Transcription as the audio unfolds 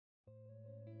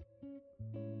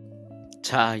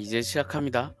자, 이제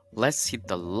시작합니다. Let's hit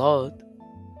the road.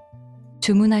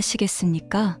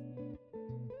 주문하시겠습니까?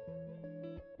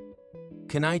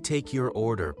 Can I take your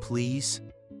order, please?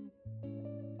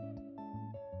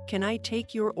 Can I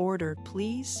take your order,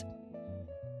 please?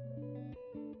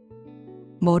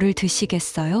 뭐를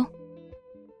드시겠어요?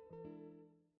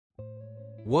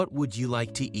 What would you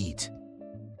like to eat?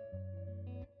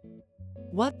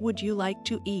 What would you like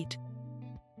to eat?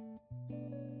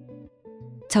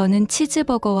 저는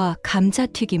치즈버거와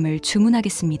감자튀김을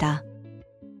주문하겠습니다.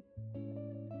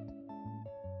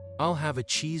 I'll have a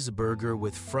cheeseburger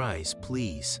with fries,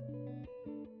 please.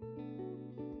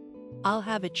 I'll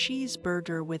have a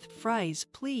cheeseburger with fries,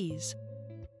 please.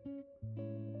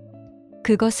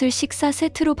 그것을 식사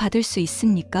세트로 받을 수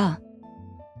있습니까?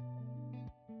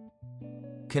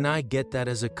 Can I get that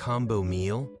as a combo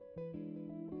meal?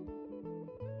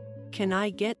 Can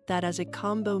I get that as a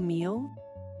combo meal?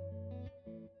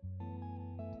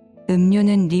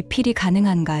 음료는 리필이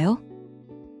가능한가요?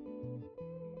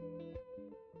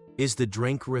 Is the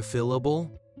drink refillable?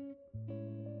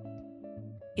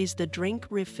 Is the drink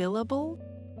refillable?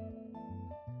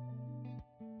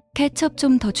 케첩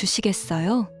좀 더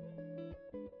주시겠어요?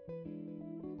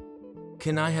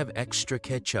 Can I have extra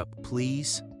ketchup,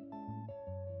 please?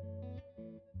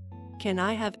 Can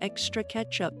I have extra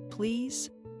ketchup,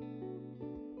 please?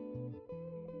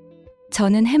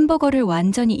 저는 햄버거를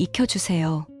완전히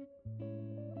익혀주세요.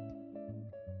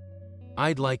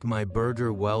 I'd like my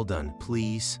burger well done,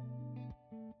 please.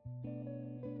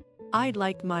 I'd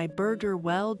like my burger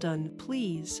well done,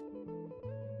 please.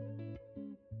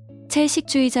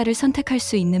 채식주의자를 선택할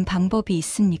수 있는 방법이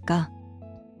있습니까?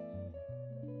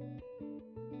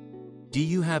 Do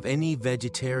you have any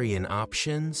vegetarian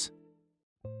options?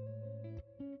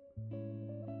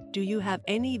 Do you have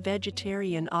any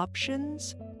vegetarian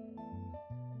options?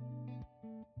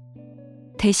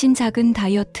 대신 작은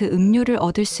다이어트 음료를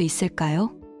얻을 수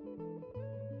있을까요?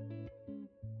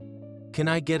 Can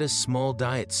I get a small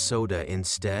diet soda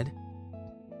instead?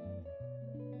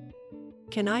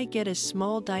 Can I get a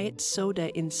small diet soda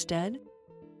instead?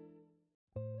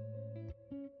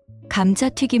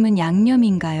 감자튀김은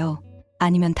양념인가요?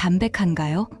 아니면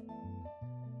담백한가요?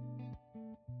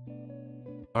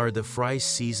 Are the fries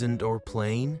seasoned or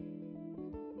plain?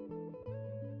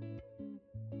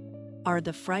 Are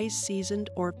the fries seasoned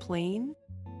or plain?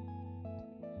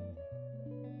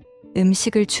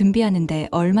 음식을 준비하는데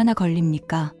얼마나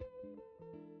걸립니까?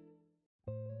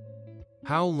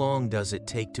 How long does it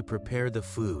take to prepare the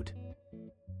food?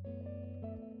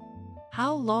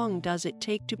 How long does it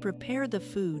take to prepare the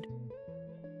food?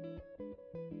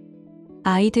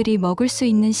 아이들이 먹을 수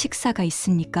있는 식사가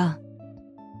있습니까?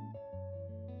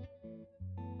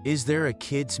 Is there a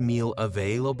kids meal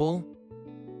available?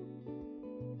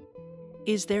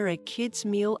 Is there a kids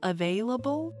meal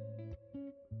available?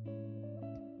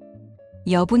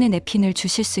 여분의 냅킨을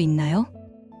주실 수 있나요?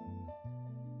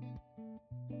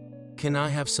 Can I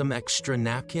have some extra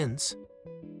napkins?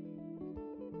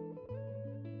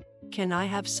 Can I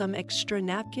have some extra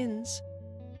napkins?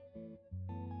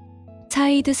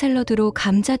 사이드 샐러드로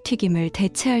감자튀김을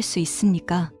대체할 수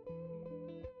있습니까?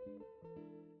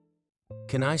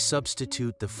 Can I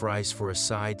substitute the fries for a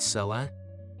side salad?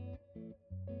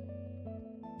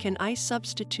 Can I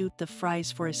substitute the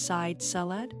fries for a side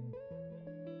salad?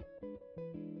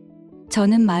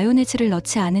 저는 마요네즈를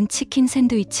넣지 않은 치킨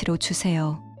샌드위치로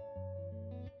주세요.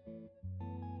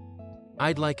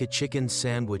 I'd like a chicken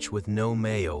sandwich with no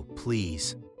mayo,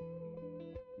 please.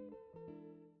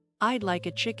 I'd like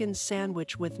a chicken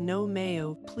sandwich with no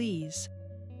mayo, please.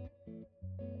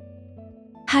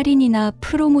 할인이나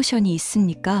프로모션이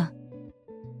있습니까?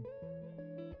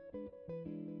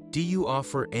 Do you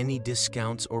offer any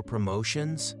discounts or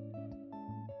promotions?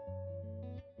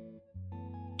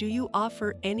 Do you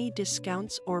offer any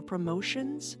discounts or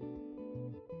promotions?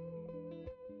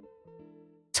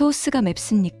 소스가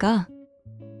맵습니까?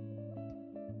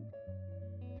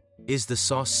 Is the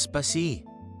sauce spicy?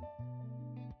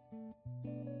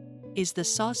 Is the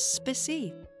sauce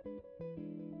spicy?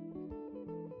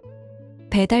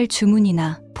 배달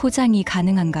주문이나 포장이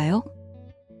가능한가요?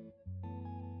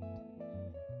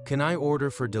 Can I order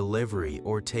for delivery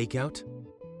or takeout?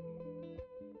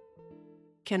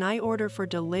 Can I order for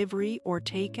delivery or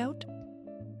takeout?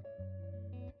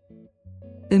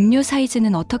 음료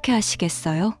사이즈는 어떻게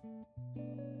하시겠어요?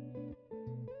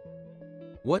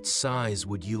 What size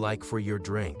would you like for your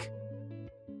drink?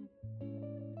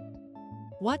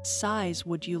 What size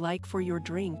would you like for your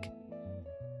drink?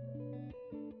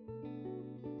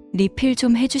 리필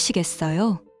좀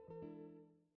해주시겠어요?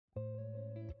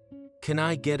 Can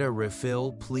I get a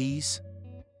refill, please?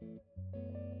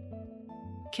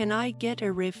 Can I get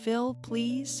a refill,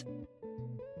 please?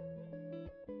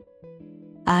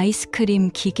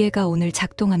 아이스크림 기계가 오늘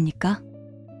작동합니까?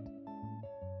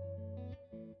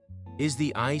 Is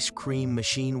the ice cream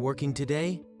machine working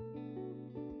today?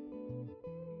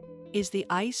 Is the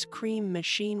ice cream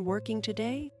machine working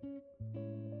today?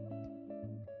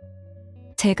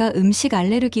 제가 음식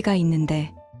알레르기가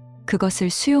있는데 그것을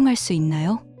수용할 수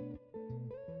있나요?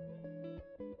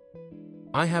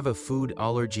 I have a food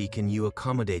allergy. Can you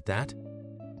accommodate that?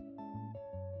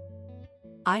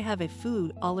 I have a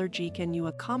food allergy. Can you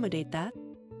accommodate that?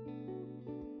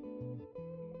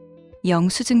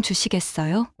 영수증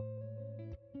주시겠어요?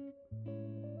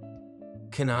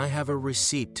 Can I have a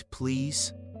receipt,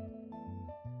 please?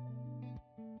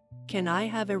 Can I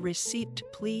have a receipt,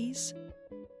 please?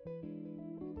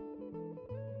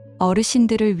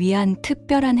 어르신들을 위한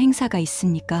특별한 행사가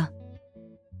있습니까?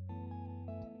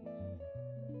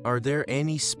 Are there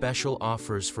any special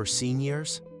offers for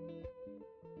seniors?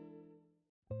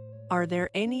 Are there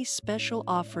any special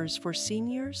offers for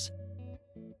seniors?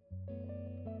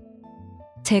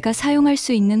 제가 사용할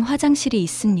수 있는 화장실이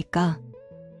있습니까?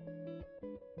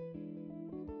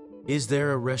 Is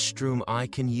there a restroom I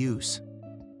can use?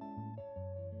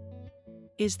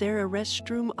 Is there a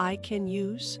restroom I can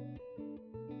use?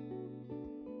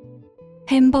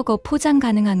 햄버거 포장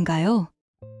가능한가요?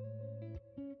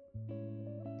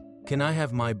 Can I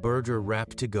have my burger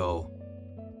wrap to go?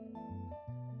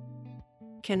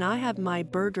 Can I have my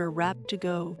burger wrap to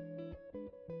go?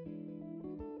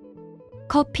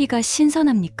 커피가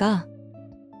신선합니까?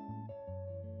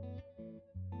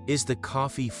 Is the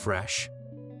coffee fresh?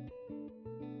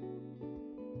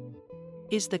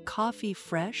 Is the coffee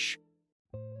fresh?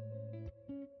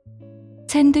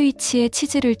 샌드위치에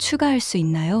치즈를 추가할 수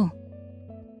있나요?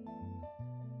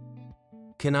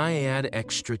 Can I add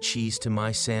extra cheese to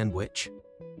my sandwich?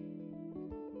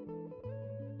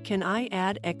 Can I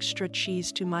add extra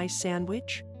cheese to my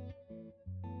sandwich?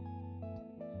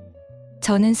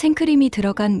 저는 생크림이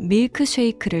들어간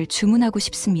밀크쉐이크를 주문하고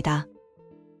싶습니다.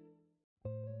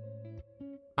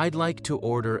 I'd like to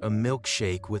order a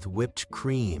milkshake with whipped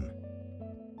cream.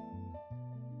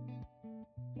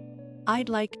 I'd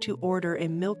like to order a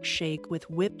milkshake with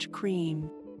whipped cream.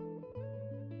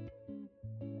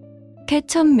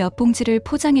 케첩 몇 봉지를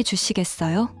포장해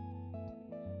주시겠어요?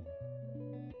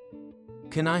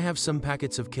 Can I have some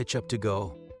packets of ketchup to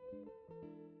go?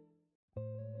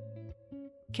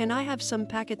 Can I have some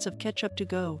packets of ketchup to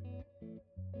go?